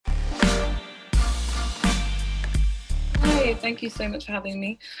Hi, thank you so much for having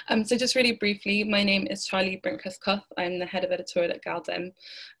me. So just really briefly, my name is Charlie Brinkhurst-Cuff. I'm the head of editorial at GalDem.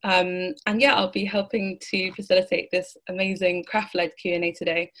 And yeah, I'll be helping to facilitate this amazing craft-led Q&A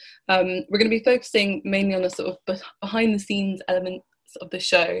today. We're going to be focusing mainly on the sort of behind the scenes elements of the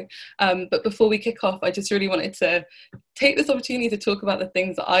show. But before we kick off, I just really wanted to take this opportunity to talk about the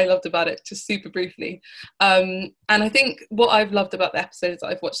things that I loved about it, just super briefly. And I think what I've loved about the episodes that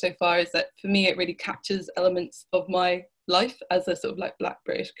I've watched so far is that for me, it really captures elements of my life as a sort of like Black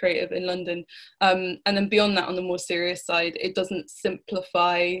British creative in London. And then beyond that, on the more serious side, it doesn't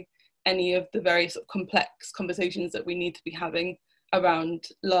simplify any of the very sort of complex conversations that we need to be having around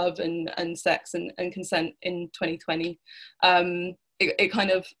love and sex and consent in 2020. It kind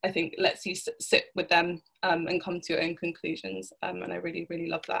of, I think, lets you sit with them and come to your own conclusions. And I really, really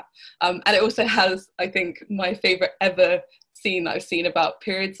love that. And it also has, I think, my favourite ever scene that I've seen about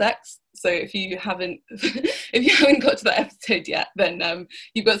period sex. So if you haven't got to that episode yet, then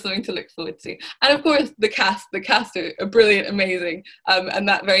you've got something to look forward to. And of course, the cast are brilliant, amazing. And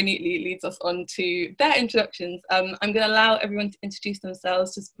that very neatly leads us on to their introductions. I'm going to allow everyone to introduce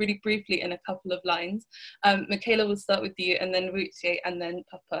themselves just really briefly in a couple of lines. Michaela, will start with you, and then Ruchi, and then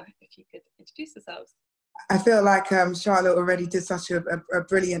Papa, if you could introduce yourselves. I feel like Charlotte already did such a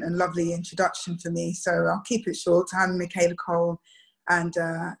brilliant and lovely introduction for me, so I'll keep it short. I'm Michaela Cole, and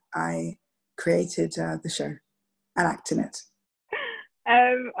I created the show and act in it.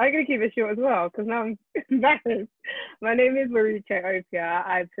 I'm going to keep it short as well, because now I'm embarrassed. My name is Maruche Opia.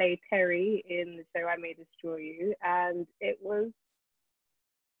 I play Terry in the show I May Destroy You, and it was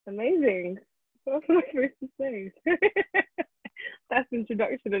amazing. What am I supposed to say? That's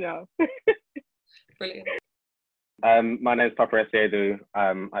introduction enough. Brilliant. My name is Papa Esiedu.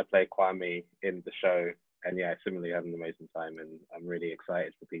 I play Kwame in the show, and yeah, similarly having an amazing time, and I'm really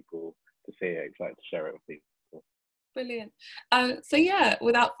excited for people to see it, excited to share it with people. Brilliant. So yeah,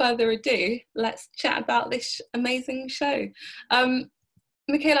 without further ado, let's chat about this amazing show.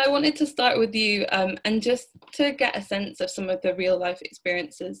 Michaela, I wanted to start with you and just to get a sense of some of the real life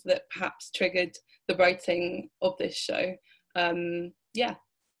experiences that perhaps triggered the writing of this show. Yeah.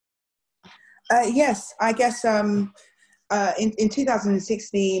 Yes, I guess in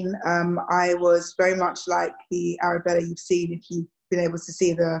 2016, I was very much like the Arabella you've seen if you've been able to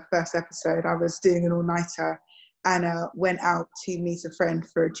see the first episode. I was doing an all-nighter and went out to meet a friend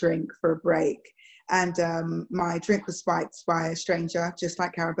for a drink, for a break. And my drink was spiked by a stranger, just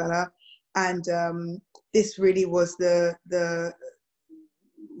like Arabella. And this really was the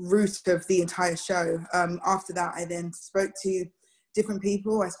root of the entire show. After that, I then spoke to different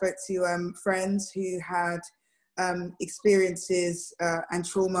people. I spoke to friends who had experiences and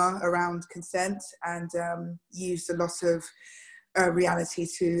trauma around consent, and used a lot of reality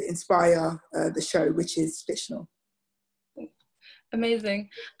to inspire the show, which is fictional. Amazing.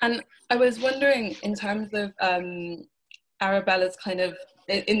 And I was wondering, in terms of Arabella's kind of,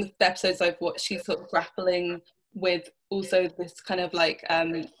 in the episodes I've watched, she's sort of grappling with also this kind of like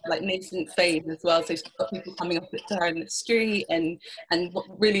nascent phase as well. So she's got people coming up to her in the street and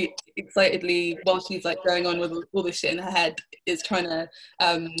really excitedly, while she's like going on with all this shit in her head, is trying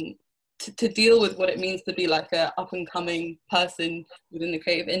to deal with what it means to be like a up and coming person within the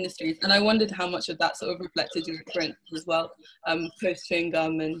creative industries. And I wondered how much of that sort of reflected your experience as well, post chewing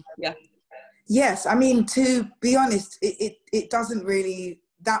gum and yeah. Yes, I mean, to be honest, it doesn't really,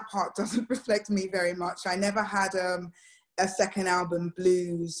 that part doesn't reflect me very much. I never had a second album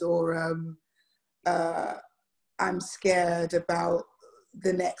blues or I'm scared about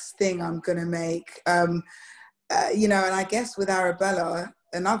the next thing I'm gonna make. You know, and I guess with Arabella,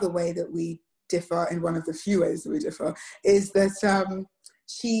 another way that we differ, in one of the few ways that we differ, is that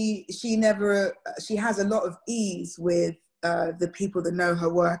she has a lot of ease with the people that know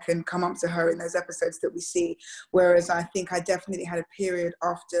her work and come up to her in those episodes that we see. Whereas I think I definitely had a period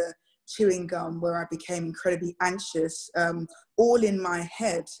after chewing gum where I became incredibly anxious, all in my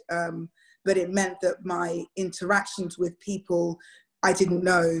head. But it meant that my interactions with people I didn't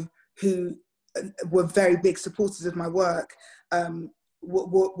know who were very big supporters of my work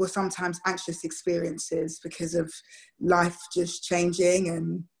were sometimes anxious experiences because of life just changing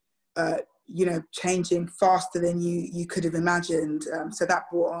and you know, changing faster than you could have imagined. So that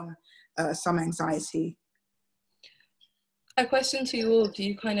brought on some anxiety. A question to you all: do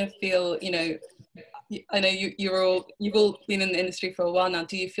you kind of feel, you know, I know you've all been in the industry for a while now.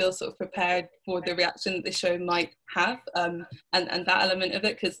 Do you feel sort of prepared for the reaction that the show might have, and that element of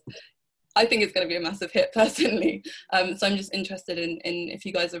it? Because I think it's going to be a massive hit personally. So I'm just interested in if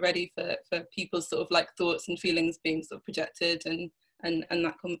you guys are ready for people's sort of like thoughts and feelings being sort of projected and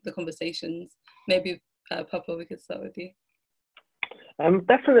that the conversations. Maybe Papa, we could start with you.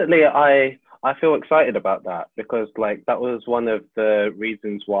 Definitely, I feel excited about that because like that was one of the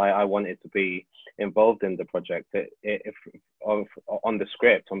reasons why I wanted to be involved in the project. On the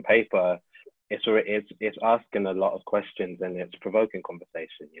script on paper, it's asking a lot of questions and it's provoking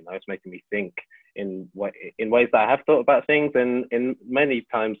conversation. You know, it's making me think in ways that I have thought about things, and in many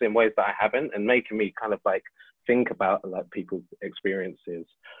times in ways that I haven't, and making me kind of like think about like people's experiences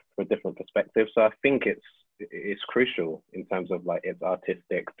from a different perspective. So I think it's crucial in terms of like its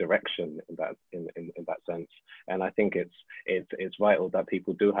artistic direction in that sense. And I think it's vital that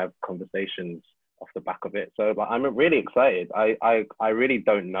people do have conversations off the back of it. So like, I'm really excited. I really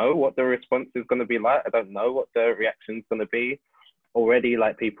don't know what the response is going to be like. I don't know what the reaction is going to be. Already,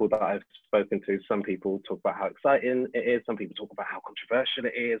 like people that I've spoken to, some people talk about how exciting it is. Some people talk about how controversial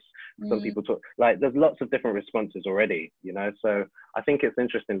it is. Some people talk like there's lots of different responses already, you know. So I think it's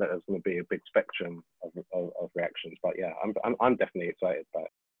interesting that there's going to be a big spectrum of reactions. But yeah, I'm definitely excited about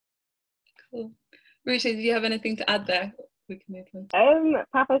it. Cool. Ruchi, do you have anything to add there? We can move on.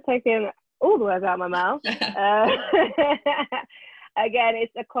 Papa's taken all the words out of my mouth. Again,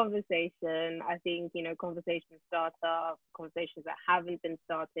 it's a conversation. I think, you know, conversations start up, conversations that haven't been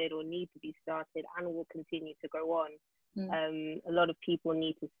started or need to be started and will continue to go on. A lot of people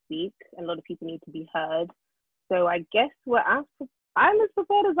need to speak. A lot of people need to be heard. So I guess I'm as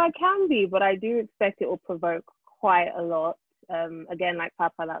prepared as I can be, but I do expect it will provoke quite a lot. Again, like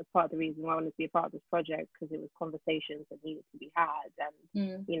Papa, that was part of the reason why I wanted to be a part of this project, because it was conversations that needed to be had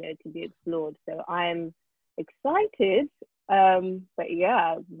and, you know, to be explored. So I'm excited. But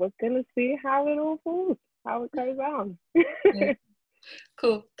yeah, we're gonna see how it all falls, how it goes on. Yeah.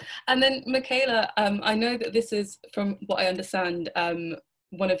 Cool. And then Michaela, I know that this is, from what I understand,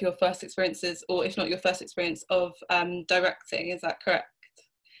 one of your first experiences, or if not your first experience of directing. Is that correct?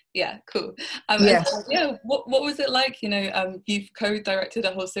 Yeah, cool. Yes. So, yeah, what was it like? You know, you've co-directed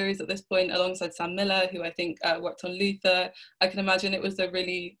a whole series at this point alongside Sam Miller, who I think worked on Luther. I can imagine it was a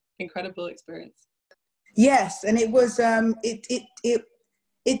really incredible experience. Yes, and it was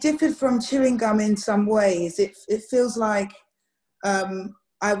it differed from Chewing Gum in some ways. It feels like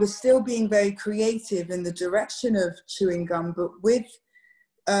I was still being very creative in the direction of Chewing Gum, but with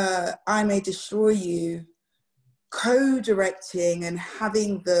I May Destroy You, co-directing and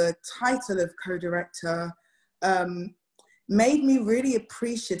having the title of co-director made me really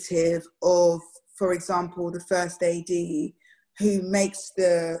appreciative of, for example, the first AD who makes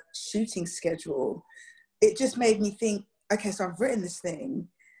the shooting schedule. It just made me think, okay, so I've written this thing.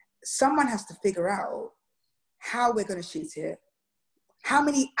 Someone has to figure out how we're going to shoot it, how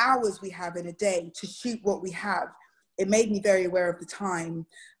many hours we have in a day to shoot what we have. It made me very aware of the time.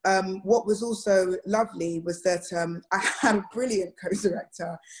 What was also lovely was that I had a brilliant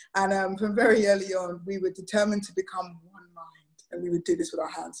co-director, and from very early on, we were determined to become one mind, and we would do this with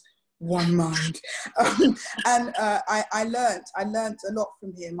our hands. One mind. I learned a lot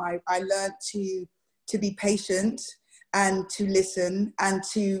from him. I learned to be patient and to listen and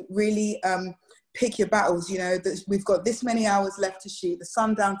to really pick your battles. You know, that we've got this many hours left to shoot. The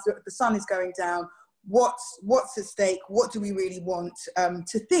sun is going down. What's at stake? What do we really want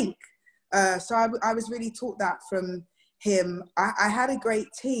to think? So I was really taught that from him. I had a great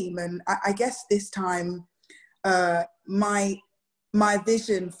team, and I guess this time my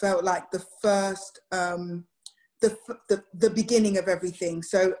vision felt like the first. The beginning of everything.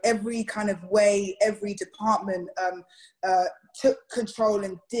 So every kind of way, every department took control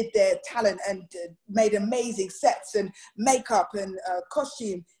and did their talent and made amazing sets and makeup and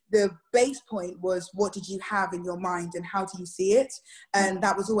costume. The base point was, what did you have in your mind and how do you see it? And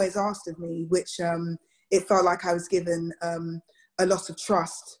that was always asked of me, which it felt like I was given a lot of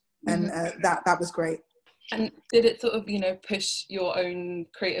trust, and that was great. And did it sort of, you know, push your own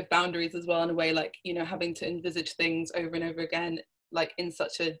creative boundaries as well in a way, like, you know, having to envisage things over and over again, like in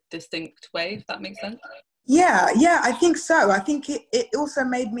such a distinct way, if that makes sense? Yeah, I think so. I think it also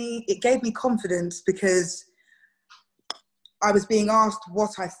gave me confidence, because I was being asked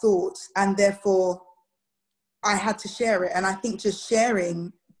what I thought, and therefore I had to share it. And I think just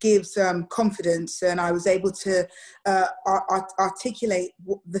sharing gives confidence, and I was able to articulate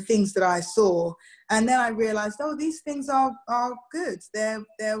the things that I saw. And then I realized, oh, these things are good. They're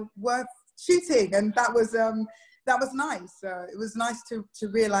worth shooting, and that was nice. It was nice to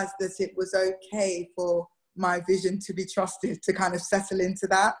realize that it was okay for my vision to be trusted, to kind of settle into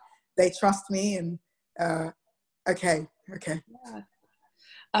that. They trust me, and okay. Yeah.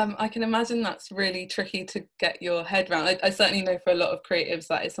 I can imagine that's really tricky to get your head around. I certainly know for a lot of creatives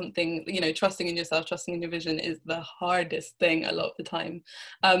that is something, you know, trusting in yourself, trusting in your vision is the hardest thing a lot of the time.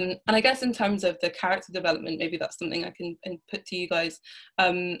 And I guess in terms of the character development, maybe that's something I can put to you guys.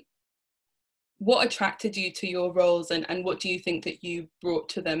 What attracted you to your roles, and what do you think that you brought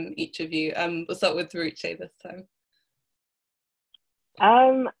to them, each of you? We'll start with Ruche this time.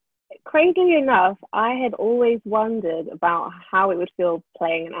 Crazily enough, I had always wondered about how it would feel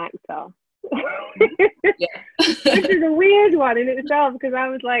playing an actor. Which is a weird one in itself, because I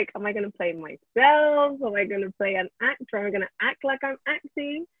was like, am I going to play myself? Am I going to play an actor? Am I going to act like I'm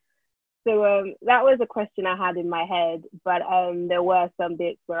acting? So that was a question I had in my head, but there were some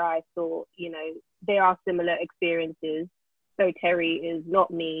bits where I thought, you know, there are similar experiences. So Terry is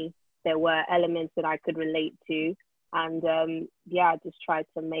not me. There were elements that I could relate to. And I just tried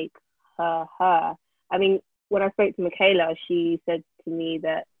to make her her. I mean, when I spoke to Michaela, she said to me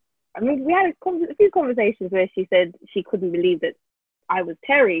that, I mean, we had a few conversations where she said she couldn't believe that I was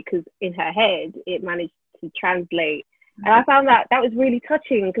Terry, because in her head, it managed to translate. And I found that was really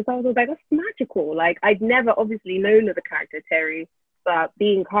touching, because I was like, that's magical. Like, I'd never obviously known of the character Terry, but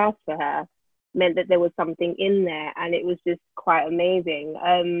being cast for her meant that there was something in there, and it was just quite amazing.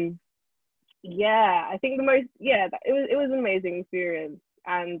 I think it was an amazing experience,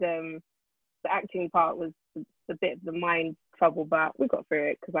 and the acting part was a bit of the mind trouble, but we got through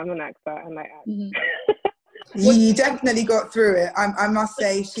it because I'm an actor and I act. You definitely got through it. I must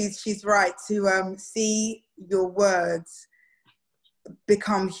say, she's right to see your words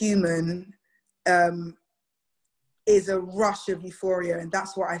become human. Is a rush of euphoria, and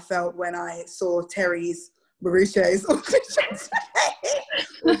that's what I felt when I saw Terry's Maruche's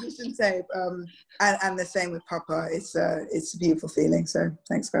audition tape, and the same with Papa. It's a beautiful feeling. So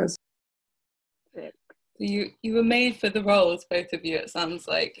thanks, guys. You were made for the roles, both of you, it sounds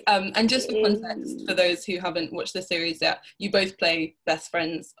like. And just for context, for those who haven't watched the series yet, you both play best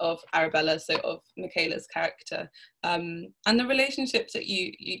friends of Arabella, so of Michaela's character. And the relationships that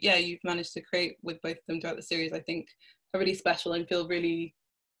you've managed to create with both of them throughout the series, I think, are really special and feel really,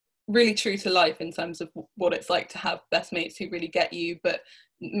 really true to life in terms of what it's like to have best mates who really get you, but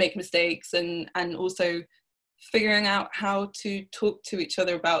make mistakes, and also figuring out how to talk to each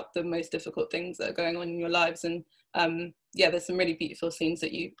other about the most difficult things that are going on in your lives. And there's some really beautiful scenes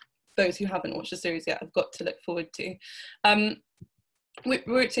that those who haven't watched the series yet have got to look forward to.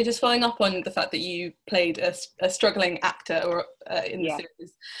 So just following up on the fact that you played a struggling actor in the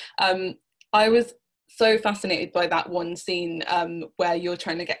series, I was so fascinated by that one scene where you're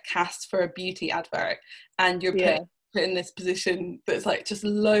trying to get cast for a beauty advert, and you're put in this position that's like just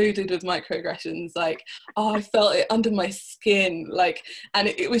loaded with microaggressions. Like, I felt it under my skin, like, and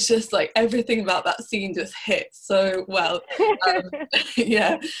it was just like everything about that scene just hit so well. I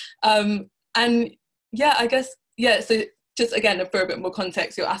guess so just again, for a bit more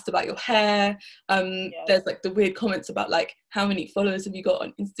context, you're asked about your hair. There's like the weird comments about like how many followers have you got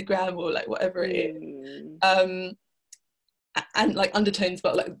on Instagram, or like whatever it is. And like undertones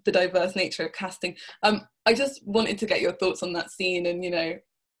about like the diverse nature of casting. I just wanted to get your thoughts on that scene, and you know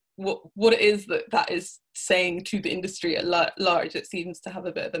what it is that is saying to the industry at large. It seems to have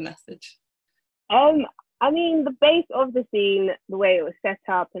a bit of a message. I mean, the base of the scene, the way it was set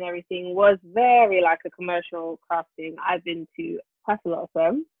up and everything, was very like a commercial casting. I've been to quite a lot of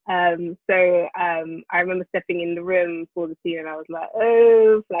them. I remember stepping in the room for the scene and I was like,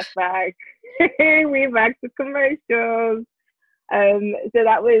 oh, flashback. We're back to commercials. So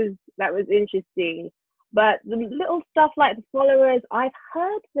that was interesting. But the little stuff like the followers, I've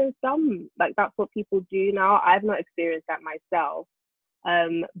heard there's some, like that's what people do now. I've not experienced that myself.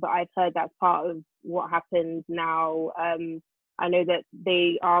 But I've heard that's part of what happens now. I know that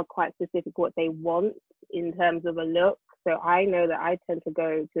they are quite specific what they want in terms of a look. So I know that I tend to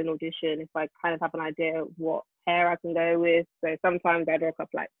go to an audition if I kind of have an idea of what hair I can go with. So sometimes I rock up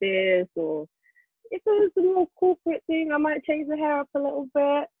like this, or if it was a more corporate thing, I might change the hair up a little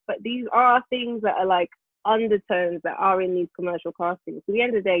bit. But these are things that are like undertones that are in these commercial castings. So at the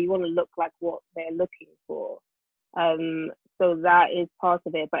end of the day, you want to look like what they're looking for. So that is part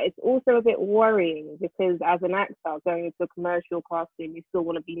of it. But it's also a bit worrying because as an actor going into a commercial casting, you still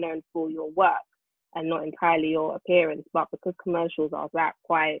want to be known for your work and not entirely your appearance. But because commercials are that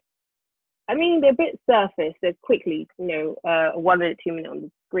quite, I mean, they're a bit surface. They're quickly, a 1 minute, 2 minute on the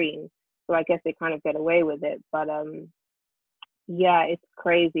screen. So I guess they kind of get away with it. But it's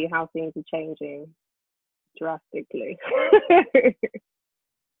crazy how things are changing drastically.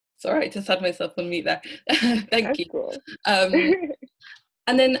 Sorry, I just had myself on mute there. Thank That's you. Cool. And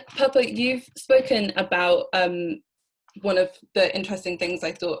then, Papa, you've spoken about one of the interesting things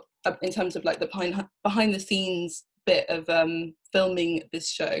I thought in terms of like the behind the scenes bit of filming this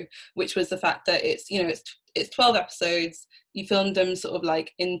show, which was the fact that it's 12 episodes. You filmed them sort of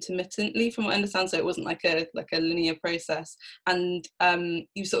like intermittently, from what I understand, so it wasn't like a linear process. And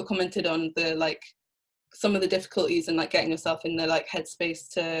you sort of commented on the like some of the difficulties and like getting yourself in the like headspace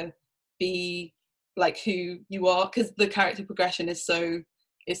to be like who you are, because the character progression is so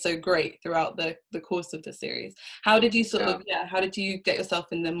great throughout the course of the series. How did you how did you get yourself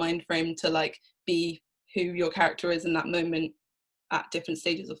in the mind frame to like be who your character is in that moment at different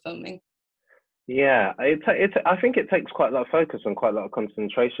stages of filming? Yeah, I think it takes quite a lot of focus and quite a lot of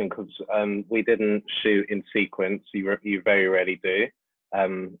concentration, because we didn't shoot in sequence. You very rarely do.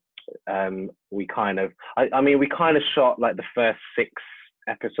 We kind of, I mean, we kind of shot like the first 6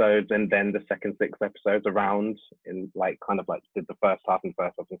 episodes and then the second 6 episodes around in like kind of like did the first half and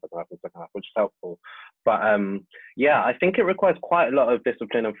second half, which is helpful. But yeah, I think it requires quite a lot of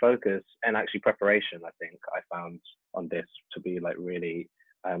discipline and focus and actually preparation. I think I found on this to be like really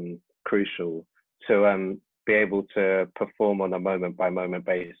crucial to be able to perform on a moment by moment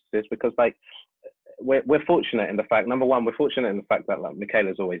basis, because like we're fortunate in the fact, number one, we're fortunate in the fact that like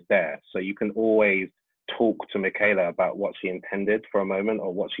Michaela's always there, so you can always talk to Michaela about what she intended for a moment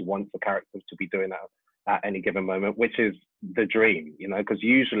or what she wants the characters to be doing at any given moment, which is the dream, you know, because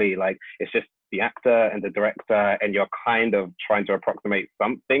usually like it's just the actor and the director and you're kind of trying to approximate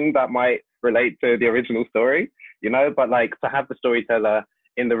something that might relate to the original story, you know, but like to have the storyteller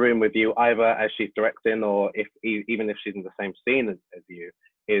in the room with you, either as she's directing or even if she's in the same scene as you,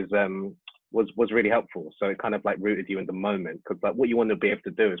 is was really helpful. So it kind of like rooted you in the moment, because like what you want to be able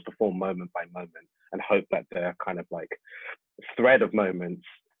to do is perform moment by moment and hope that the kind of like thread of moments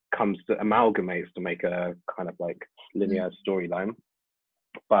amalgamates to make a kind of like linear storyline.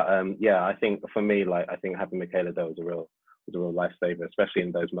 But yeah, I think for me, like I think having Michaela there was a real lifesaver, especially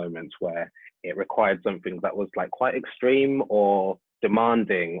in those moments where it required something that was like quite extreme or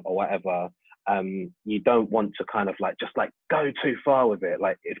demanding or whatever. You don't want to kind of like just like go too far with it.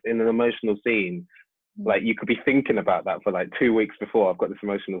 Like if in an emotional scene, like you could be thinking about that for like 2 weeks before. I've got this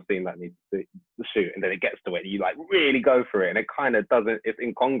emotional scene that needs to shoot, and then it gets to it, and you like really go for it, and it kind of doesn't. It's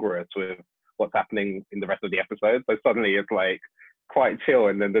incongruous with what's happening in the rest of the episode. So suddenly it's like quite chill,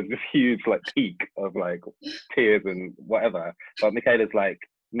 and then there's this huge like peak of like tears and whatever. But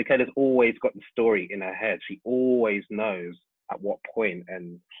Michaela's always got the story in her head. She always knows at what point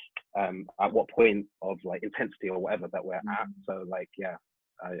and at what point of like intensity or whatever that we're at. So like yeah,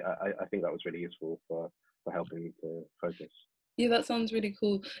 I think that was really useful for helping me to focus. Yeah, that sounds really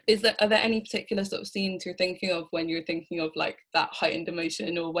cool. Are there any particular sort of scenes you're thinking of when you're thinking of like that heightened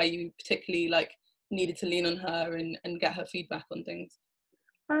emotion, or where you particularly like needed to lean on her and get her feedback on things?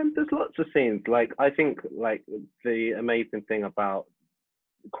 There's lots of scenes. Like I think like the amazing thing about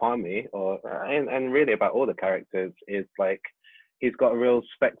Kwame and really about all the characters is like he's got a real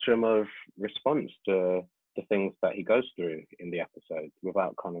spectrum of response to the things that he goes through in the episode,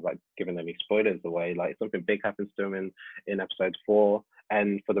 without kind of like giving any spoilers away. Like something big happens to him in episode 4,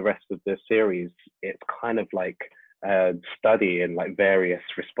 and for the rest of the series it's kind of like a study in like various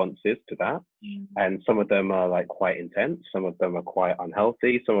responses to that. And some of them are like quite intense, some of them are quite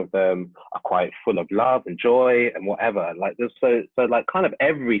unhealthy, some of them are quite full of love and joy and whatever. Like there's so like kind of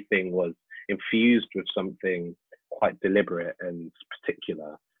everything was infused with something quite deliberate and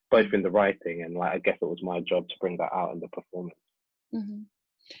particular, both in the writing and like I guess it was my job to bring that out in the performance.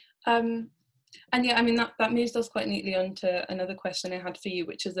 And yeah, I mean that moves us quite neatly on to another question I had for you,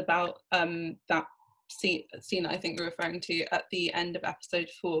 which is about that scene that I think you're referring to at the end of episode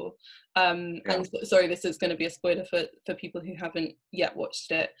 4. And sorry, this is going to be a spoiler for people who haven't yet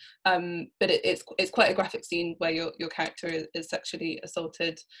watched it, but it's quite a graphic scene where your character is sexually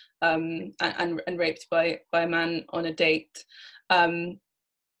assaulted and raped by a man on a date. And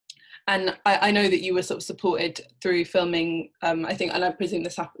I know that you were sort of supported through filming, I think, and I presume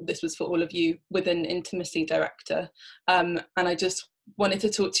this was for all of you, with an intimacy director. And I just wanted to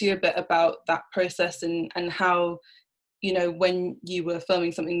talk to you a bit about that process and how, you know, when you were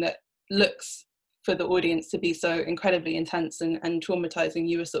filming something that looks for the audience to be so incredibly intense and traumatizing,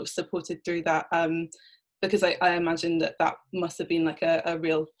 you were sort of supported through that. Because I imagine that must have been like a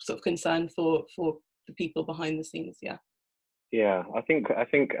real sort of concern for the people behind the scenes. Yeah, I think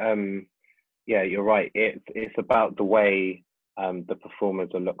yeah, you're right. It's about the way the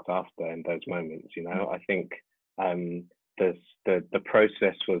performers are looked after in those moments. You know, I think the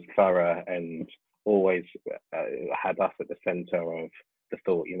process was thorough and always had us at the center of the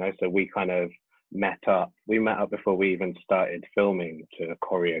thought. You know, so we kind of met up. We met up before we even started filming to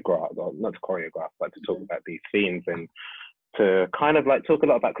choreograph, or not to choreograph, but to talk about these scenes and to kind of like talk a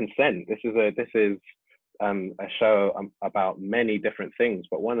lot about consent. This is a show about many different things,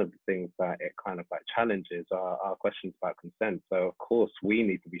 but one of the things that it kind of like challenges are questions about consent. So of course we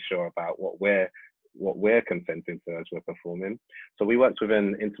need to be sure about what we're consenting to as we're performing. So we worked with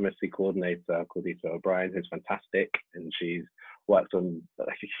an intimacy coordinator called Ita O'Brien, who's fantastic, and she's worked on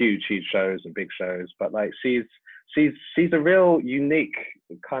like huge shows and big shows, but like she's a real unique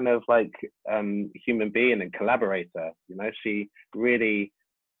kind of like human being and collaborator. You know, she really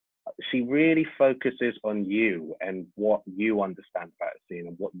focuses on you and what you understand about a scene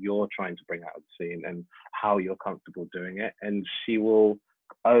and what you're trying to bring out of the scene and how you're comfortable doing it. And she will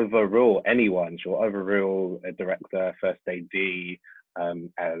overrule anyone. She'll overrule a director, first AD,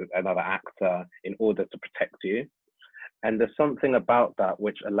 another actor, in order to protect you. And there's something about that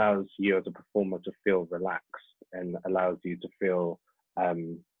which allows you as a performer to feel relaxed and allows you to feel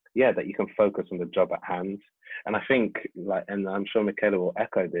that you can focus on the job at hand. And I think, like, and I'm sure Michaela will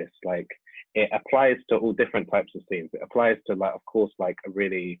echo this, like, it applies to all different types of scenes. It applies to, like, of course, like a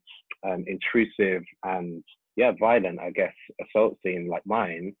really intrusive and violent, I guess, assault scene like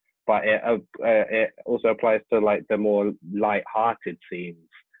mine. But it also applies to like the more light-hearted scenes,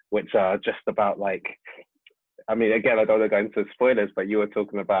 which are just about like, I mean, again, I don't want to go into spoilers, but you were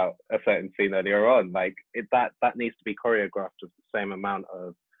talking about a certain scene earlier on. Like that needs to be choreographed with the same amount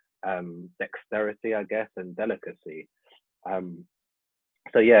of dexterity, I guess, and delicacy.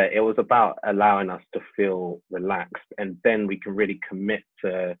 So yeah, it was about allowing us to feel relaxed, and then we can really commit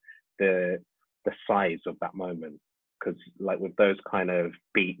to the size of that moment. Because like with those kind of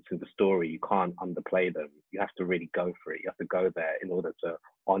beats in the story, you can't underplay them. You have to really go for it. You have to go there in order to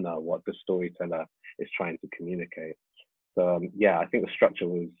honor what the storyteller is trying to communicate. So I think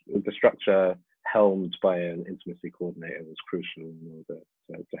the structure helmed by an intimacy coordinator was crucial in order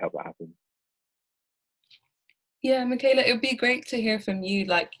to help that happen. Yeah, Michaela, it would be great to hear from you.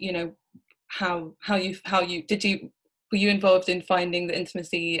 Like, you know, were you involved in finding the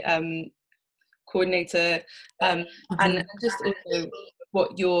intimacy coordinator, and just also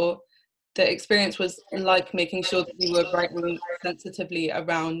what the experience was like, making sure that you were writing sensitively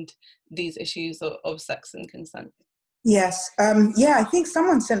around these issues of sex and consent. Yes, I think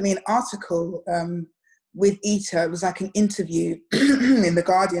someone sent me an article with Ita. It was like an interview in The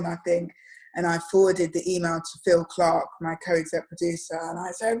Guardian, I think, and I forwarded the email to Phil Clark, my co-exec producer, and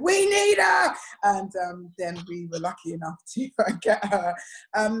I said, we need her! And then we were lucky enough to get her.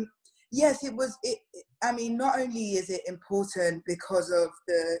 Yes, it was. I mean, not only is it important because of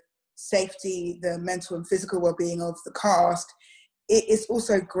the safety, the mental and physical well-being of the cast, it is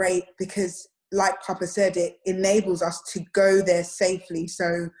also great because, like Papa said, it enables us to go there safely.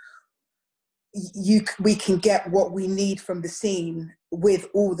 So we can get what we need from the scene with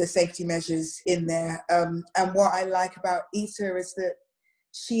all the safety measures in there. And what I like about Ita is that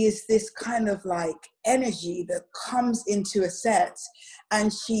she is this kind of like energy that comes into a set, and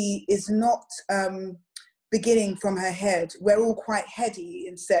she is not beginning from her head. We're all quite heady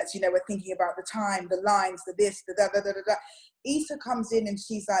in sets, you know, we're thinking about the time, the lines, the this, the da da da da da. Ita comes in and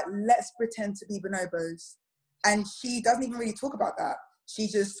she's like, let's pretend to be bonobos. And she doesn't even really talk about that. She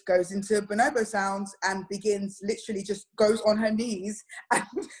just goes into bonobo sounds and literally just goes on her knees and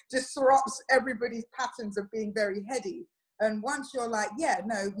just disrupts everybody's patterns of being very heady. And once you're like, yeah,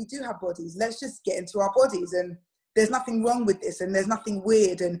 no, we do have bodies. Let's just get into our bodies. And there's nothing wrong with this. And there's nothing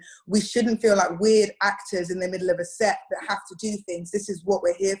weird. And we shouldn't feel like weird actors in the middle of a set that have to do things. This is what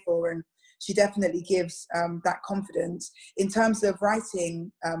we're here for. And she definitely gives that confidence in terms of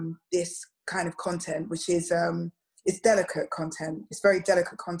writing this kind of content, which is, it's delicate content. It's very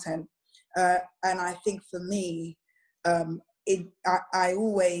delicate content. And I think for me, I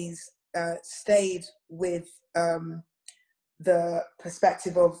always stayed with the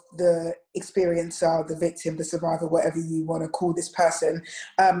perspective of the experiencer, the victim, the survivor, whatever you want to call this person.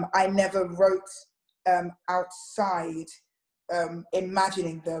 I never wrote outside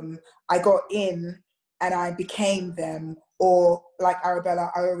imagining them. I got in and I became them, or like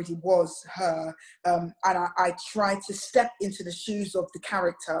Arabella, I already was her. And I tried to step into the shoes of the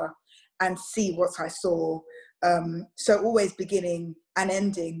character and see what I saw. So always beginning and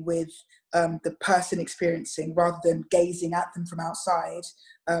ending with the person experiencing rather than gazing at them from outside,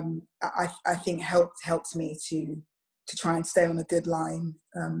 I think helped me to try and stay on a good line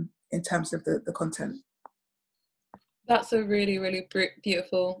in terms of the content. That's a really, really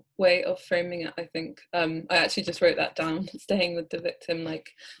beautiful way of framing it, I think. I actually just wrote that down, staying with the victim, like...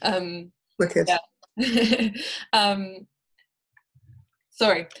 Wicked. Yeah.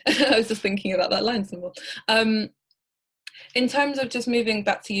 Sorry, I was just thinking about that line symbol. In terms of just moving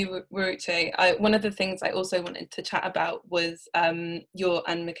back to you, Wuruche, one of the things I also wanted to chat about was your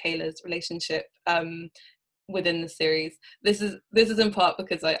and Michaela's relationship within the series. This is in part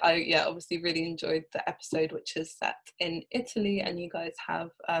because I obviously really enjoyed the episode, which is set in Italy, and you guys have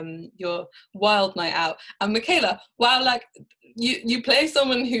your wild night out. And Michaela, wow, like you play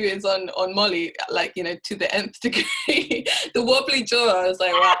someone who is on Molly, like, you know, to the nth degree. The wobbly jaw, I was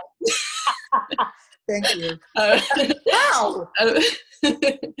like, wow. Thank you. Wow.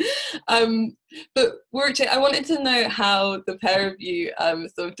 But Wuruche, I wanted to know how the pair of you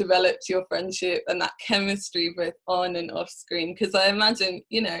sort of developed your friendship and that chemistry both on and off screen, because I imagine,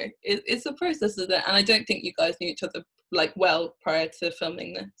 you know, it's a process, isn't it? And I don't think you guys knew each other like well prior to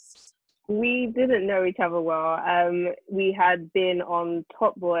filming this. We didn't know each other well. We had been on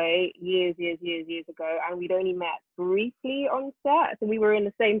Top Boy years ago, and we'd only met briefly on set. So we were in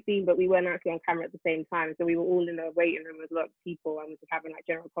the same scene, but we weren't actually on camera at the same time. So we were all in a waiting room with a lot of people and just having like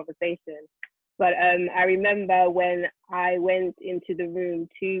general conversation. But I remember when I went into the room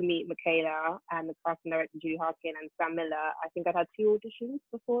to meet Michaela and the casting director Julie Harkin and Sam Miller, I think I'd had 2 auditions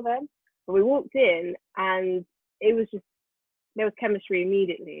before then. But we walked in and it was just, there was chemistry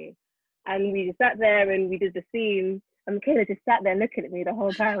immediately. And we just sat there and we did the scene, and Michaela just sat there looking at me the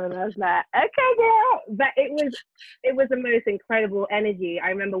whole time, and I was like, okay, girl. But it was the most incredible energy. I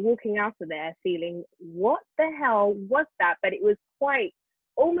remember walking out of there feeling, what the hell was that? But it was quite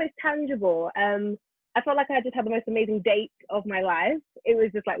almost tangible. I felt like I just had the most amazing date of my life. It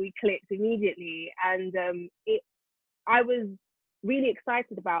was just like we clicked immediately, and I was really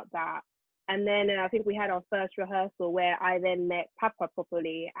excited about that. And then I think we had our first rehearsal where I then met Papa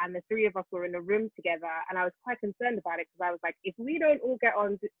properly, and the 3 of us were in a room together. And I was quite concerned about it because I was like, if we don't all get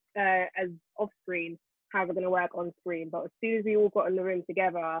on as off screen, how's it going to work on screen? But as soon as we all got in the room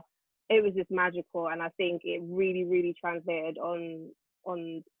together, it was just magical. And I think it really, really translated on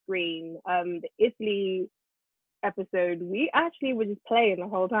screen. The Italy episode, we actually were just playing the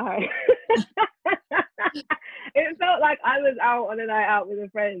whole time. It felt like I was out on a night out with a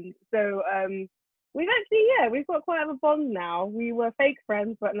friend. So we've got quite a bond now. We were fake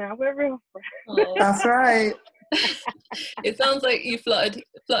friends, but now we're real friends. Oh. That's right. It sounds like you fluttered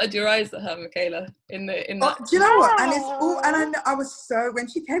your eyes at her, Michaela, in that. Do you know what? And it's all, and I was so, when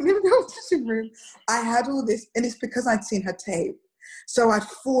she came in the audition room, I had all this, and it's because I'd seen her tape. So I'd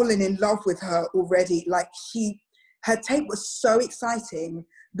fallen in love with her already. Like her tape was so exciting,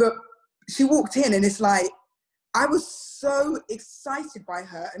 but she walked in and it's like, I was so excited by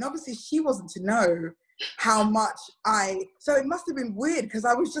her, and obviously she wasn't to know how much so it must have been weird because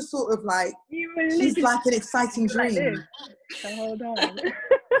I was just sort of like, she's like an exciting dream. Like hold on.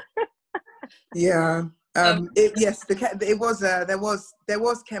 Yeah. It was there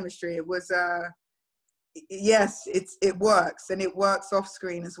was chemistry. It was yes, it works, and it works off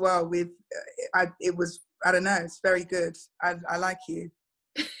screen as well. With I don't know, it's very good. I like you.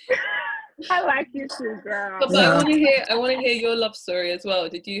 I like you too, girl. But I want to hear your love story as well.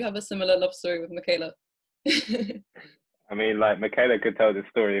 Did you have a similar love story with Michaela? I mean, like, Michaela could tell this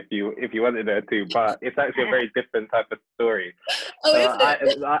story if you wanted her to, but it's actually a very different type of story. Oh,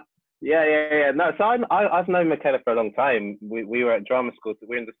 is it? Yeah. No, so I've known Michaela for a long time. We were at drama school, so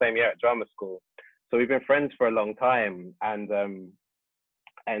we were in the same year at drama school. So we've been friends for a long time, and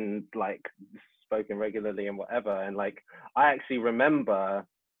like spoken regularly and whatever. And like, I actually remember.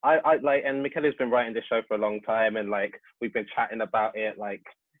 I like, and Michaela's been writing this show for a long time, and like we've been chatting about it like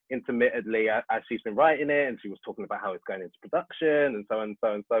intermittently as she's been writing it, and she was talking about how it's going into production and so on and so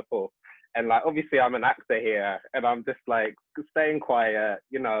on and so forth. And like, obviously I'm an actor here, and I'm just like staying quiet,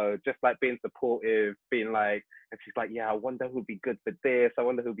 you know, just like being supportive, being like, and she's like, yeah, I wonder who'd be good for this, I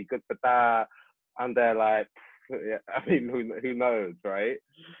wonder who'd be good for that. And they're like, yeah, I mean, who knows, right?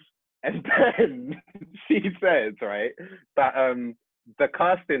 And then she says, right, that the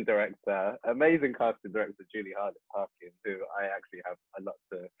casting director, amazing casting director, Julie Harkin, who I actually have a lot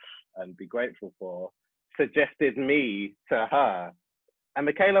to be grateful for, suggested me to her. And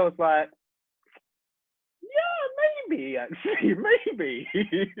Michaela was like, yeah, maybe, actually, maybe.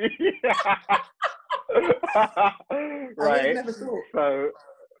 Right? I never thought.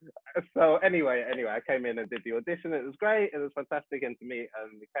 So anyway, I came in and did the audition. It was great. It was fantastic. And to meet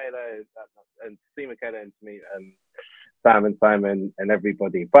Michaela, and to see Michaela, and to meet Sam and Simon and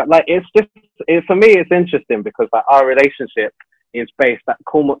everybody. But like, for me, it's interesting because like our relationship is based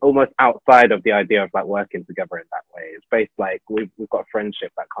almost outside of the idea of like working together in that way. It's based like we've got a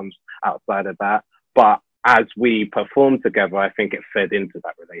friendship that comes outside of that. But as we perform together, I think it fed into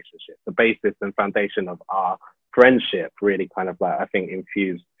that relationship. The basis and foundation of our friendship really kind of like, I think,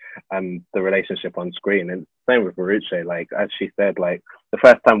 infused the relationship on screen. And same with Maruche, like as she said, like the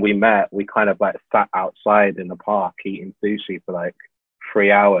first time we met, we kind of like sat outside in the park eating sushi for like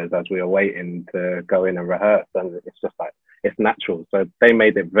 3 hours as we were waiting to go in and rehearse, and it's just like, it's natural. So they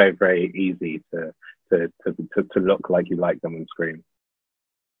made it very, very easy to look like you like them on screen.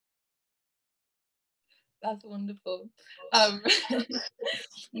 That's wonderful.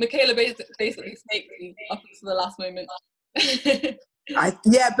 Michaela basically snaked me up to the last moment.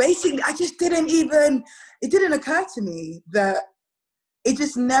 Basically, I just it didn't occur to me that it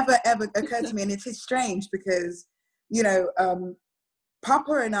just never ever occurred to me. And it is strange because, you know,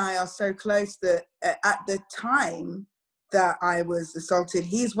 Papa and I are so close that at the time that I was assaulted,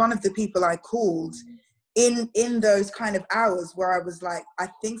 he's one of the people I called in those kind of hours where I was like, I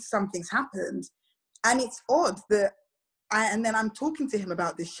think something's happened. And it's odd that and then I'm talking to him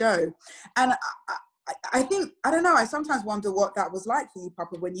about this show. And I think, I don't know, I sometimes wonder what that was like for you,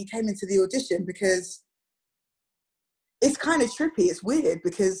 Papa, when you came into the audition, because it's kind of trippy. It's weird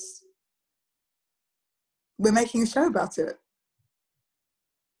because we're making a show about it.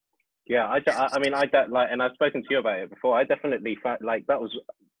 Yeah, I mean, like, and I've spoken to you about it before. I definitely felt like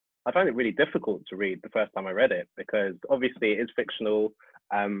I found it really difficult to read the first time I read it, because obviously it is fictional,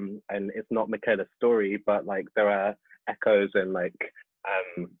 and it's not Michaela's story, but like there are echoes and like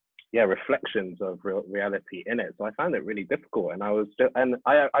reflections of reality in it. So I found it really difficult, and I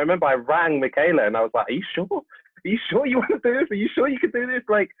remember I rang Michaela and I was like, "Are you sure? Are you sure you want to do this? Are you sure you can do this?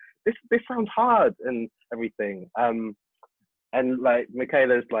 Like this sounds hard and everything." And like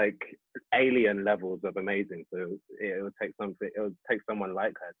Michaela's like alien levels of amazing, so it would take someone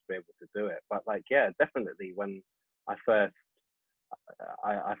like her to be able to do it. But like, yeah, definitely when I first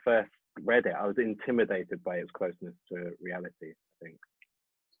read it, I was intimidated by its closeness to reality, I think.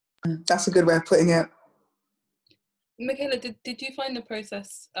 That's a good way of putting it. Michaela, did you find the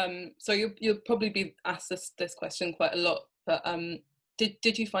process, so you'll probably be asked this question quite a lot, but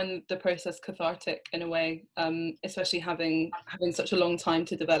did you find the process cathartic in a way, especially having such a long time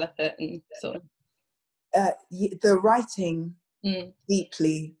to develop it and so on? The writing,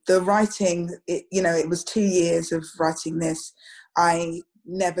 deeply. The writing, it was 2 years of writing this. I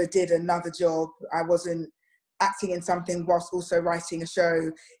never did another job. I wasn't acting in something whilst also writing a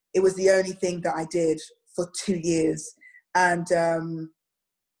show. It was the only thing that I did for 2 years. And,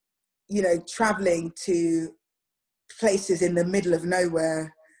 traveling to places in the middle of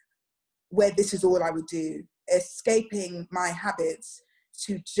nowhere where this is all I would do, escaping my habits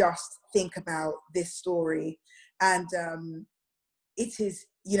to just think about this story. And it is,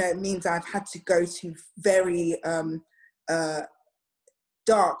 it means I've had to go to very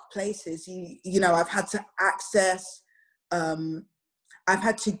dark places. I've had to access, I've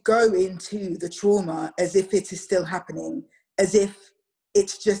had to go into the trauma as if it is still happening, as if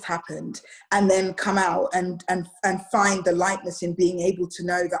it's just happened, and then come out and find the lightness in being able to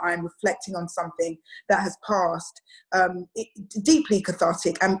know that I'm reflecting on something that has passed. Deeply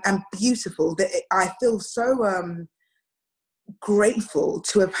cathartic and beautiful. That I feel so grateful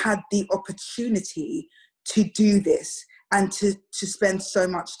to have had the opportunity to do this and to spend so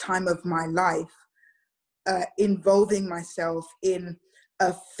much time of my life involving myself in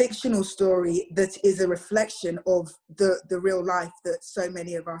a fictional story that is a reflection of the real life that so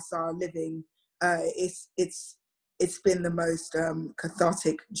many of us are living. It's been the most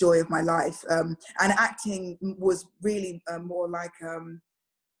cathartic joy of my life. And acting was really more like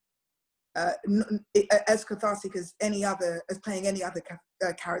as cathartic as playing any other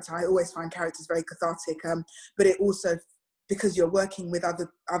character. I always find characters very cathartic, but it also, because you're working with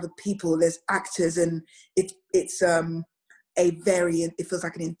other people, there's actors, and it feels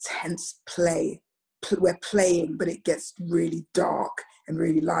like an intense play. We're playing, but it gets really dark and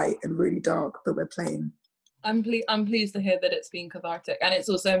really light and really dark, but we're playing. I'm pleased to hear that it's been cathartic, and it's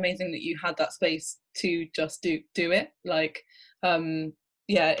also amazing that you had that space to just do it. Like,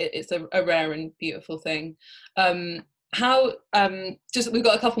 it's a rare and beautiful thing. How we've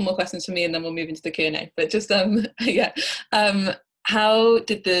got a couple more questions for me, and then we'll move into the Q&A. But just how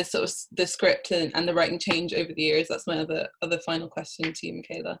did the sort of the script and the writing change over the years? That's my other final question to you,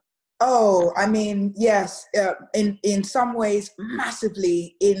 Michaela. Oh, I mean, yes. In some ways,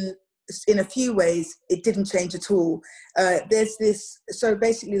 massively. In a few ways, it didn't change at all. There's this. So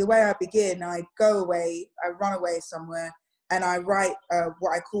basically, the way I begin, I go away, I run away somewhere, and I write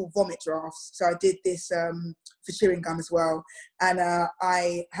what I call vomit drafts. So I did this for Chewing Gum as well. And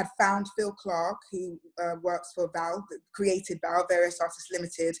I had found Phil Clark, who works for Val, created Val, Various Artists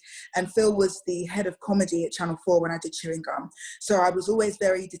Limited. And Phil was the head of comedy at Channel 4 when I did Chewing Gum. So I was always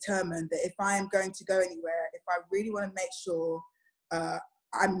very determined that if I am going to go anywhere, if if I really want to make sure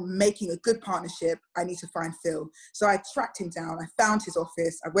I'm making a good partnership, I need to find Phil. So I tracked him down, I found his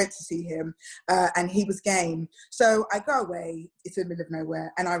office, I went to see him, and he was game. So I go away, it's in the middle of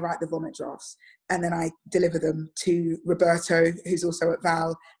nowhere, and I write the vomit drafts. And then I deliver them to Roberto, who's also at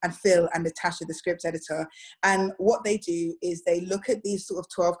Val, and Phil and Natasha, the script editor. And what they do is they look at these sort of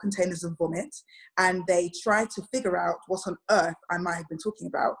 12 containers of vomit, and they try to figure out what on earth I might have been talking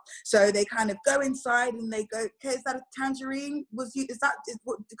about. So they kind of go inside and they go, okay, is that a tangerine?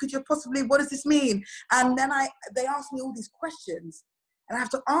 Could you possibly, what does this mean? And then they ask me all these questions, and I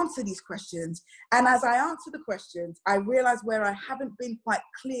have to answer these questions. And as I answer the questions, I realize where I haven't been quite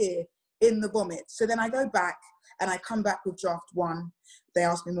clear in the vomit. So then I go back and I come back with draft 1. They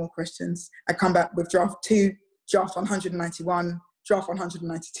ask me more questions. I come back with draft 2, draft 191, draft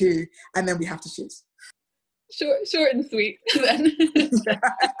 192, and then we have to shoot. Short and sweet then.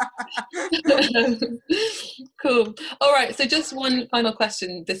 Cool. All right, so just one final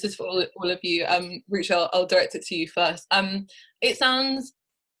question. This is for all of you. Rucha, I'll direct it to you first. It sounds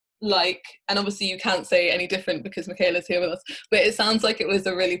like, and obviously you can't say any different because Michaela's here with us, but it sounds like it was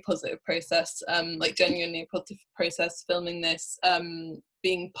a really positive process, like genuinely a positive process filming this,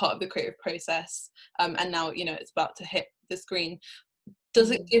 being part of the creative process, and now, you know, it's about to hit the screen. Does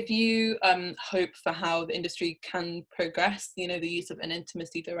it give you hope for how the industry can progress? You know, the use of an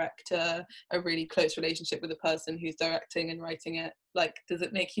intimacy director, a really close relationship with the person who's directing and writing it. Like, does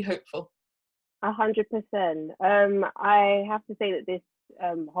it make you hopeful? 100%. I have to say that this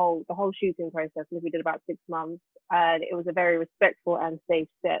the whole shooting process, we did about 6 months, and it was a very respectful and safe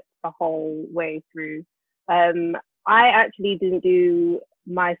set the whole way through. I actually didn't do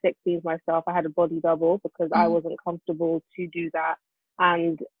my sex scenes myself. I had a body double because I wasn't comfortable to do that.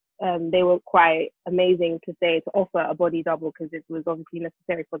 And they were quite amazing to offer a body double because it was obviously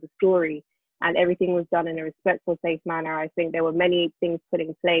necessary for the story, and everything was done in a respectful, safe manner. I think there were many things put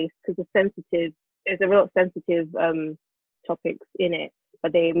in place because there's a real sensitive topics in it,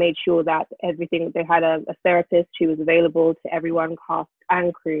 but they made sure that everything, they had a therapist who was available to everyone, cast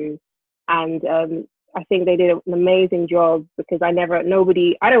and crew. And I think they did an amazing job because I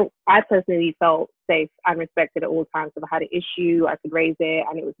personally felt safe and respected at all times. If I had an issue, I could raise it,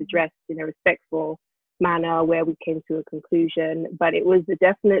 and it was addressed in a respectful manner where we came to a conclusion. But it was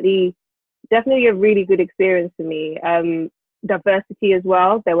definitely a really good experience for me. Diversity as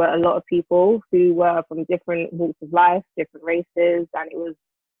well. There were a lot of people who were from different walks of life, different races, and it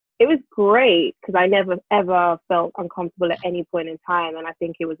was great because I never ever felt uncomfortable at any point in time, and I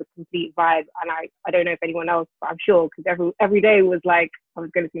think it was a complete vibe. And I don't know if anyone else, but I'm sure, because every day was like I was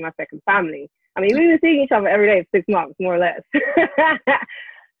going to see my second family. I mean, we were seeing each other every day for 6 months, more or less.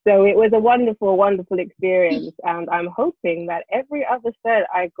 So it was a wonderful, wonderful experience, and I'm hoping that every other set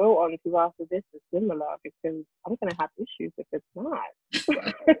I go on to after this is similar, because I'm going to have issues if it's not.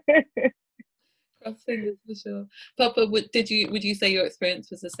 Cross fingers for sure. Papa, would you say your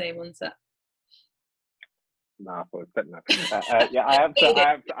experience was the same on set? No, I thought it no. Yeah,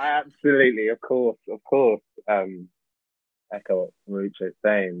 I absolutely, of course, echo what Rucha is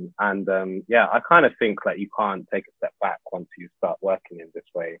saying, and yeah, I kind of think like you can't take a step back once you start working in this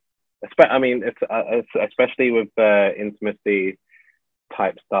way. I mean, it's especially with intimacy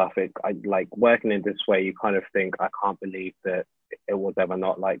type stuff. I like working in this way. You kind of think, I can't believe that it was ever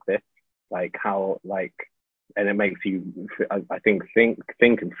not like this. Like how and it makes you, I think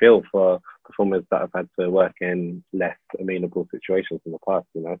and feel for performers that have had to work in less amenable situations in the past.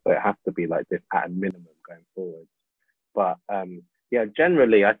 You know, so it has to be like this at a minimum going forward. But yeah,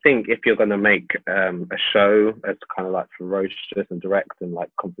 generally, I think if you're going to make a show that's kind of like ferocious and direct and like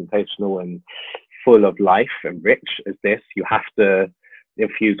confrontational and full of life and rich as this, you have to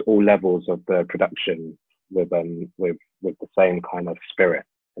infuse all levels of the production with the same kind of spirit.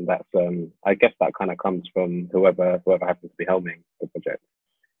 And that's I guess that kind of comes from whoever happens to be helming the project,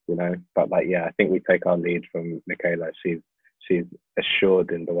 you know. But like, yeah, I think we take our lead from Michaela. She's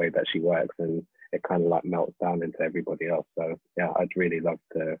assured in the way that she works, and it kind of like melts down into everybody else. So yeah, I'd really love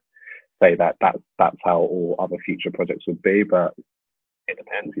to say that's how all other future projects would be, but it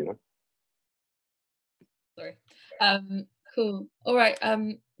depends, you know. Sorry. Cool. All right.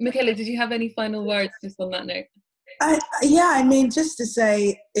 Michaela, did you have any final words just on that note? Yeah, I mean, just to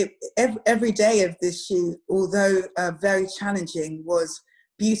say, every day of this shoot, although very challenging, was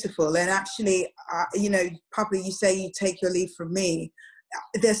beautiful. And actually, you know, Papa, you say you take your lead from me.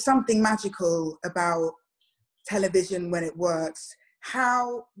 There's something magical about television when it works.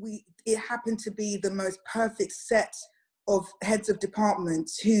 It happened to be the most perfect set of heads of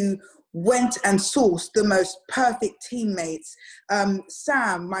departments who went and sourced the most perfect teammates.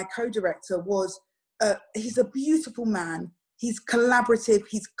 Sam, my co-director, was he's a beautiful man. He's collaborative,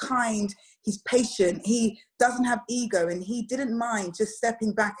 he's kind, he's patient, he doesn't have ego, and he didn't mind just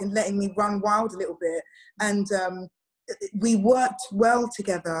stepping back and letting me run wild a little bit. And we worked well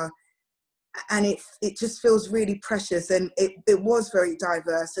together, and it just feels really precious, and it was very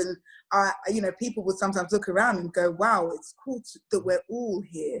diverse. And people would sometimes look around and go, wow, it's cool that we're all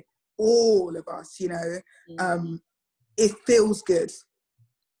here, all of us, it feels good.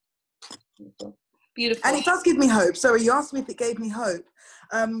 Beautiful. And it does give me hope. Sorry, you asked me if it gave me hope.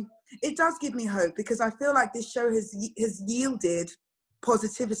 It does give me hope, because I feel like this show has yielded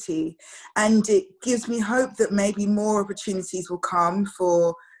positivity, and it gives me hope that maybe more opportunities will come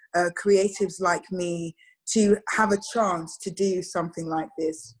for creatives like me to have a chance to do something like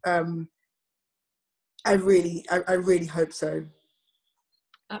this. I really hope so.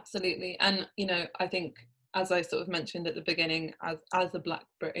 Absolutely. And, I think, as I sort of mentioned at the beginning, as a Black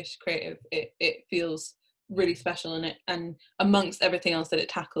British creative, it feels really special in it. And amongst everything else that it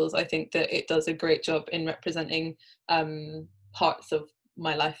tackles, I think that it does a great job in representing parts of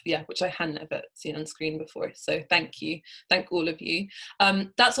my life, which I hadn't ever seen on screen before. So thank you. Thank all of you.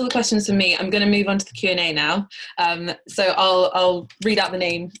 That's all the questions for me. I'm going to move on to the Q&A now. So I'll read out the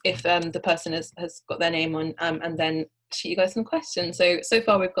name if the person has got their name on, and then shoot you guys some questions. So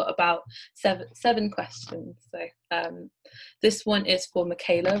far we've got about seven questions. So this one is for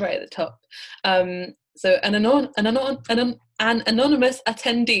Michaela, right at the top. So an anonymous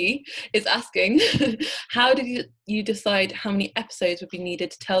attendee is asking, how did you decide how many episodes would be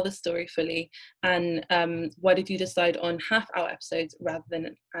needed to tell the story fully, and why did you decide on half-hour episodes rather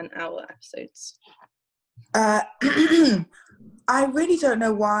than an hour episodes? I really don't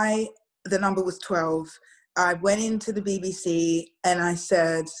know why the number was 12. I went into the BBC and I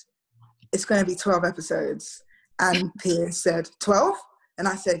said, it's going to be 12 episodes. And Piers said, 12? And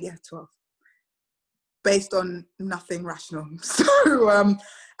I said, yeah, 12. Based on nothing rational. So,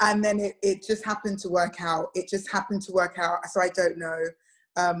 and then it just happened to work out. So I don't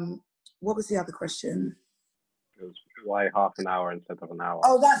know. What was the other question? It was why half an hour instead of an hour?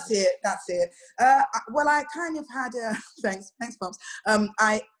 Oh, that's it. Well, I kind of had thanks, Pops.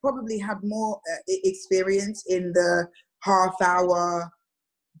 I probably had more experience in the half-hour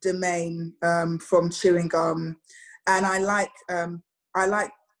domain from Chewing Gum, and I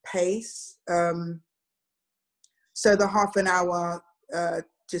like pace. So the half an hour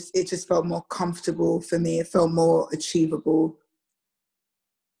just felt more comfortable for me. It felt more achievable.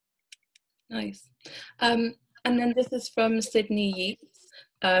 Nice. And then this is from Sydney Yeats,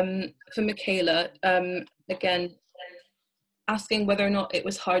 for Michaela, again, asking whether or not it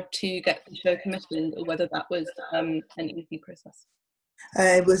was hard to get the show commissioned, or whether that was an easy process.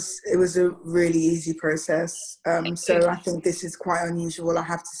 It was a really easy process. So I think this is quite unusual. I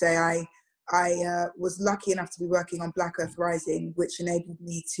have to say, I was lucky enough to be working on Black Earth Rising, which enabled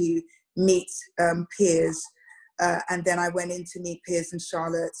me to meet Piers. And then I went in to meet Piers and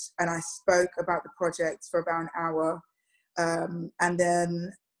Charlotte, and I spoke about the project for about an hour. And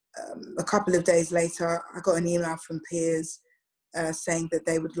then a couple of days later, I got an email from Piers saying that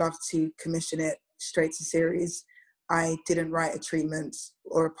they would love to commission it straight to series. I didn't write a treatment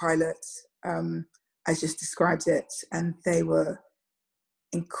or a pilot. I just described it, and they were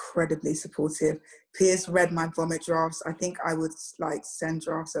incredibly supportive. Piers read my vomit drafts. I think I would send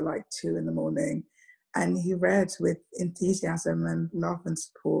drafts at 2 a.m, and he read with enthusiasm and love and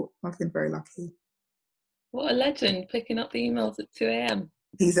support. I've been very lucky. What a legend, picking up the emails at 2 a.m.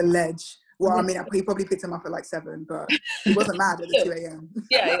 He's a ledge. Well, I mean, he probably picked him up at 7, but he wasn't mad at the 2 a.m.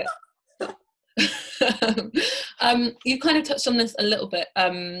 Yeah. You kind of touched on this a little bit,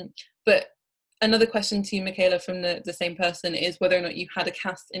 but another question to you, Michaela, from the same person, is whether or not you had a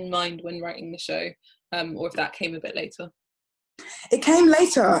cast in mind when writing the show, or if that came a bit later. It came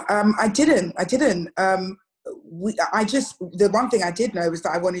later. I didn't. The one thing I did know was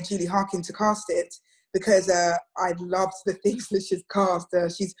that I wanted Julie Harkin to cast it, because I loved the things that she's cast.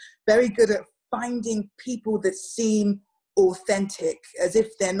 She's very good at finding people that seem authentic, as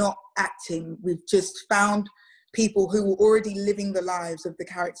if they're not acting. We've just found people who were already living the lives of the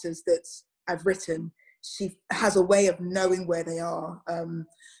characters that I've written. She has a way of knowing where they are.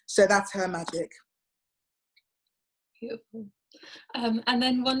 So that's her magic. Beautiful. And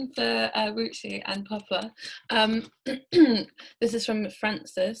then one for Ruchi and Papa. This is from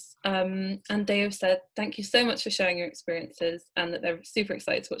Francis, and they have said, thank you so much for sharing your experiences, and that they're super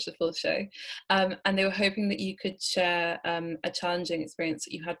excited to watch the full show. And they were hoping that you could share a challenging experience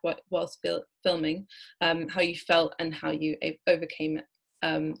that you had whilst filming, how you felt and how you overcame it.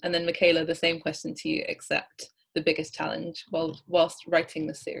 And then Michaela, the same question to you, except the biggest challenge whilst writing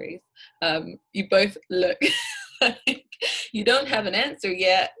the series? You both look like you don't have an answer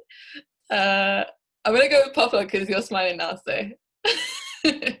yet. I'm gonna go with Papa because you're smiling now. So.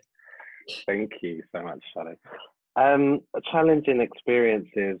 Thank you so much, Charlie. Challenging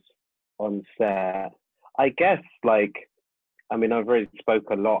experiences on set. I guess, like, I mean, I've already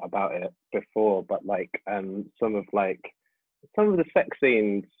spoke a lot about it before, but like, some of the sex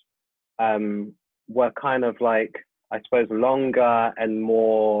scenes were kind of like, I suppose, longer and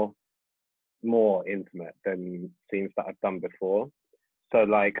more intimate than scenes that I've done before. So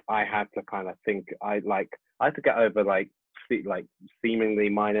like, I had to kind of think, I had to get over like seemingly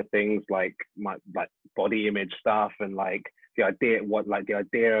minor things like my body image stuff, and like the idea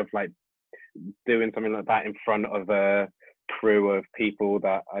of like doing something like that in front of a crew of people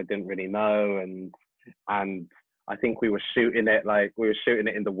that I didn't really know, and I think we were shooting it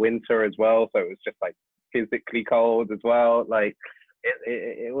in the winter as well, so it was just like physically cold as well. Like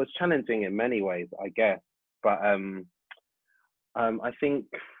it was challenging in many ways, I guess, but I think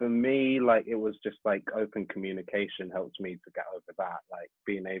for me, like, it was just like open communication helped me to get over that, like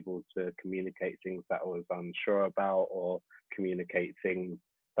being able to communicate things that I was unsure about, or communicate things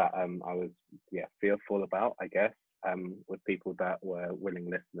that I was fearful about, I guess, with people that were willing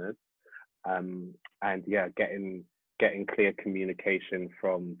listeners, and getting clear communication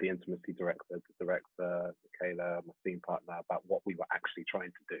from the intimacy director, Michaela, my scene partner, about what we were actually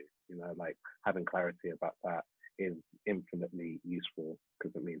trying to do. You know, like having clarity about that is infinitely useful,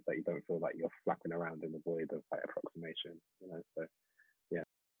 because it means that you don't feel like you're flapping around in the void of like approximation, you know. So yeah.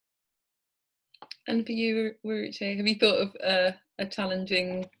 And for you, Maruche, have you thought of a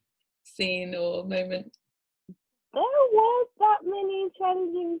challenging scene or moment? There was that many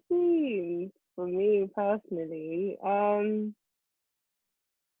challenging scenes for me personally.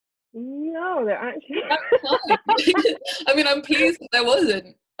 No, there actually. I mean, I'm pleased that there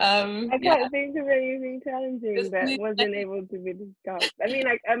wasn't. I can't think of anything challenging that wasn't able to be discussed. I mean,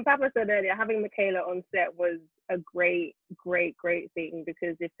 like Papa said earlier, having Michaela on set was a great thing,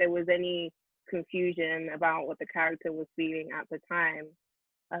 because if there was any confusion about what the character was feeling at the time,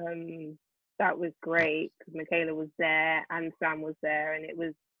 that was great, because Michaela was there and Sam was there, and it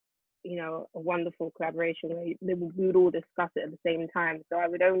was, you know, a wonderful collaboration where we would all discuss it at the same time. So I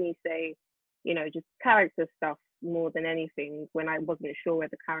would only say, you know, just character stuff more than anything. When I wasn't sure where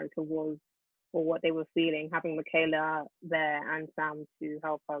the character was or what they were feeling, having Michaela there and Sam to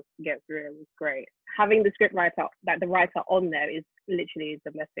help us get through it was great. Having the script writer, the writer on there, is literally the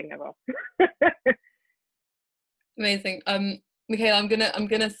best thing ever. Amazing. Michaela, I'm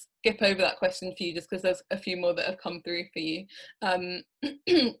gonna skip over that question for you, just because there's a few more that have come through for you. And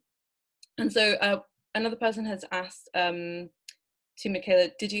so another person has asked to Michaela,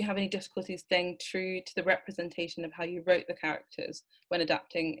 did you have any difficulties staying true to the representation of how you wrote the characters when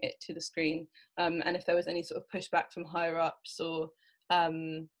adapting it to the screen? And if there was any sort of pushback from higher ups or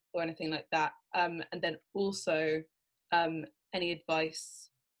anything like that? And then also any advice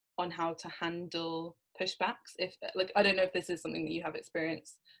on how to handle pushbacks? If, like, I don't know if this is something that you have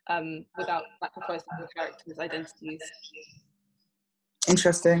experienced without sacrificing your characters' identities.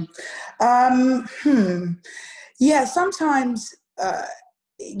 Interesting. Yeah, sometimes,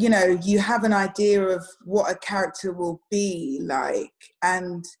 you know, you have an idea of what a character will be like,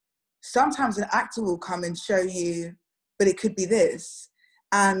 and sometimes an actor will come and show you, but it could be this.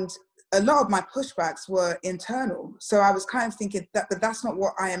 And a lot of my pushbacks were internal. So I was kind of thinking that, but that's not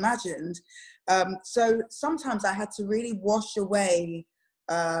what I imagined. So sometimes I had to really wash away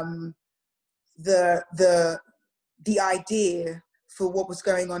the idea for what was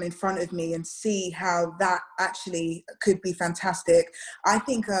going on in front of me, and see how that actually could be fantastic. I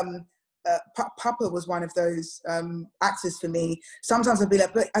think Papa was one of those actors for me. Sometimes I'd be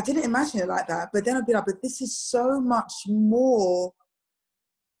like, but I didn't imagine it like that. But then I'd be like, but this is so much more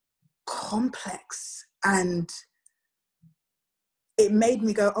complex. And it made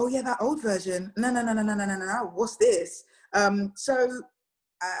me go, oh yeah, that old version. No, what's this?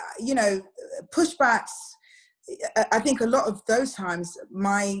 You know, pushbacks, I think a lot of those times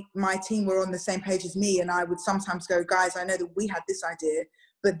my team were on the same page as me, and I would sometimes go, guys, I know that we had this idea,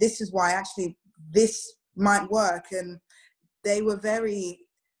 but this is why actually this might work. And they were very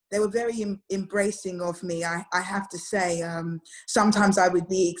embracing of me, I have to say. Sometimes I would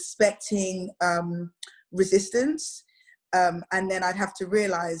be expecting resistance, and then I'd have to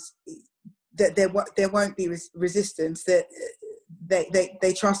realize that there won't be resistance, that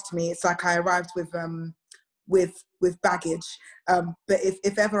they trust me. It's like I arrived with baggage, but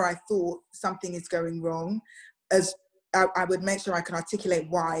if ever I thought something is going wrong, as I would make sure I can articulate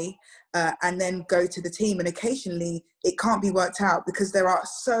why, and then go to the team. And occasionally it can't be worked out because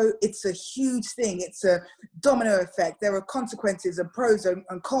it's a huge thing. It's a domino effect. There are consequences and pros and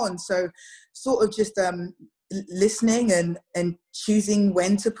cons. So sort of just listening and choosing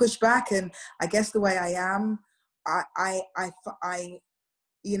when to push back. And I guess the way I am, I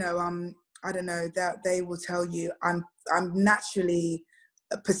don't know, that they will tell you I'm naturally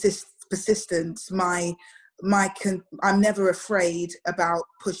persistent. I'm never afraid about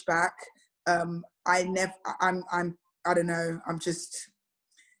pushback. I don't know. I'm just,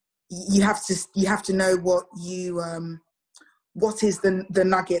 you have to know what is the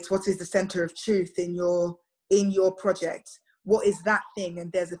nugget, what is the center of truth in your project. What is that thing?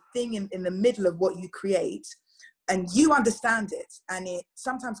 And there's a thing in the middle of what you create, and you understand it, and it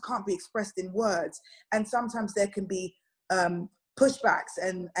sometimes can't be expressed in words, and sometimes there can be pushbacks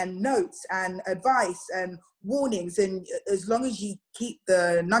and notes and advice and warnings, and as long as you keep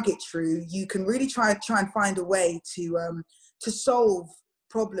the nugget true, you can really try and find a way to solve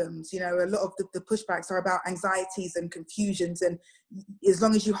problems. You know, a lot of the pushbacks are about anxieties and confusions, and as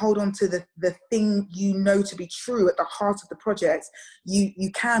long as you hold on to the thing you know to be true at the heart of the project,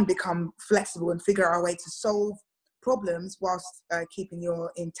 you can become flexible and figure out a way to solve problems whilst keeping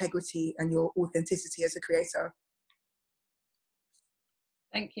your integrity and your authenticity as a creator.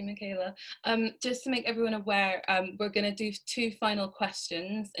 Thank you, Michaela. Just to make everyone aware, we're going to do 2 final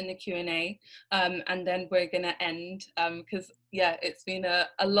questions in the Q&A, and then we're going to end, because yeah, it's been a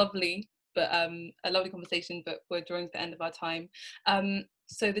lovely conversation, but we're drawing to the end of our time.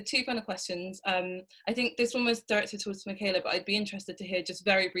 So the 2 final questions, I think this one was directed towards Michaela, but I'd be interested to hear just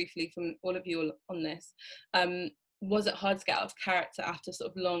very briefly from all of you on this. Was it hard to get out of character after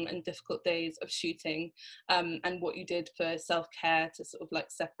sort of long and difficult days of shooting, and what you did for self-care to sort of like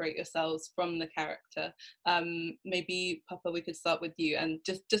separate yourselves from the character? Maybe Papa, we could start with you, and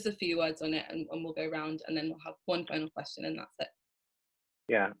just a few words on it, and we'll go around, and then we'll have one final question, and that's it.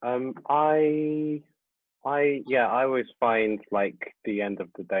 Yeah, I always find like the end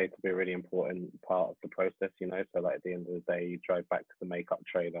of the day to be a really important part of the process, you know. So like at the end of the day, you drive back to the makeup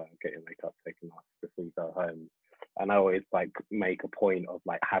trailer, get your makeup taken off before you go home. And I always like make a point of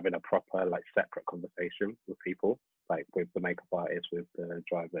like having a proper like separate conversation with people, like with the makeup artists, with the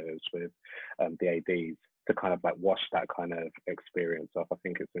drivers, with the ADs, to kind of like wash that kind of experience off. I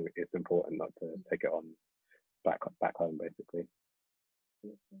think it's important not to take it on back home, basically.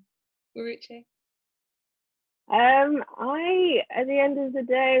 Uruchi? I, at the end of the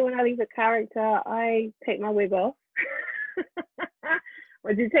day, when I leave a character, I take my wig off.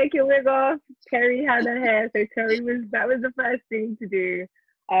 When you take your wig off, Terry had her hair, so that was the first thing to do.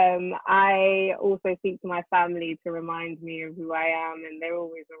 I also speak to my family to remind me of who I am, and they're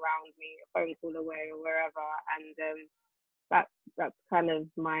always around me, a phone call away or wherever. And that's kind of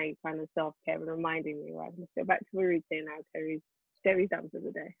my kind of self-care and reminding me, right, let's go back to the routine now. Terry's done for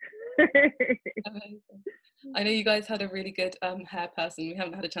the day. Amazing. I know you guys had a really good hair person. We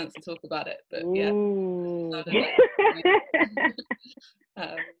haven't had a chance to talk about it, but yeah.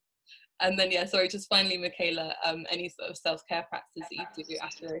 And then yeah, sorry, just finally, Michaela, any sort of self-care practices that you do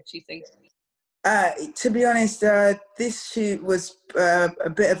after shooting? To be honest, this shoot was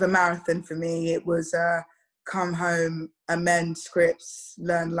a bit of a marathon for me. It was come home, amend scripts,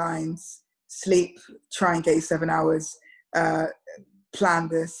 learn lines, sleep, try and get 7 hours, plan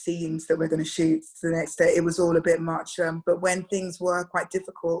the scenes that we're going to shoot the next day. It was all a bit much, but when things were quite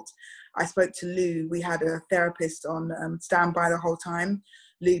difficult, I spoke to Lou. We had a therapist on standby the whole time,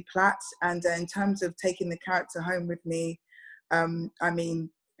 Lou Platt, and in terms of taking the character home with me, I mean,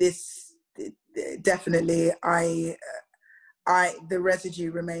 this definitely, the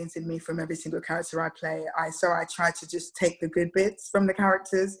residue remains in me from every single character I play. So I try to just take the good bits from the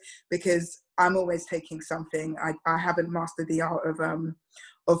characters, because I'm always taking something. I haven't mastered the art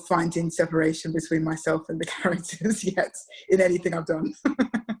of finding separation between myself and the characters yet in anything I've done.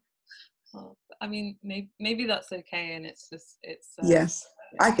 Well, I mean, maybe that's okay, and it's yes,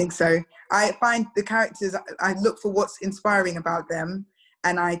 I think so. I find the characters, I look for what's inspiring about them,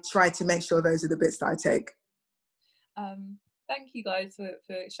 and I try to make sure those are the bits that I take. Thank you guys for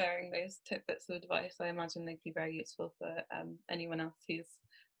sharing those tidbits of advice. I imagine they'd be very useful for anyone else who's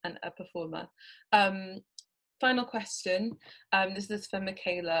a performer. Final question, this is for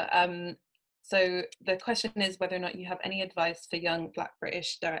Michaela. So the question is whether or not you have any advice for young Black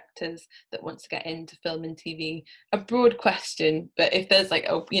British directors that want to get into film and TV. A broad question, but if there's like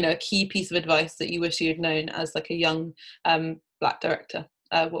a key piece of advice that you wish you had known as like a young Black director,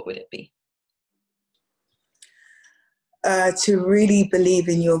 what would it be? To really believe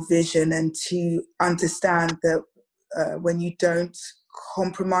in your vision, and to understand that when you don't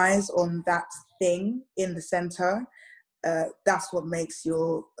compromise on that thing in the center, that's what makes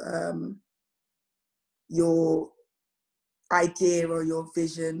your idea or your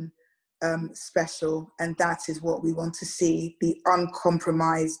vision special. And that is what we want to see, the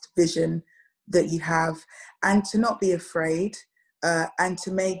uncompromised vision that you have, and to not be afraid, and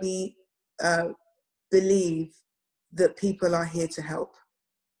to maybe believe that people are here to help.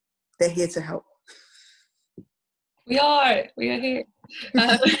 They're here to help. We are here.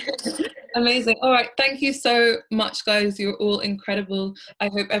 Amazing. All right, thank you so much, guys. You're all incredible. I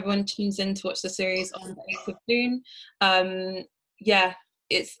hope everyone tunes in to watch the series on the 8th of June. Yeah,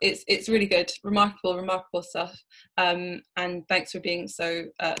 it's really good. Remarkable stuff. And thanks for being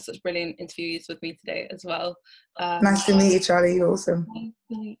such brilliant interviews with me today as well. Nice to meet you, Charlie. You're awesome. Nice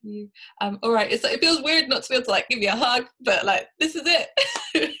to meet you. All right, it feels weird not to be able to give you a hug, but this is it.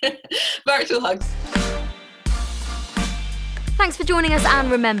 Virtual hugs. Thanks for joining us, and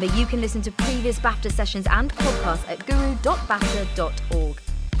remember, you can listen to previous BAFTA sessions and podcasts at guru.bafta.org.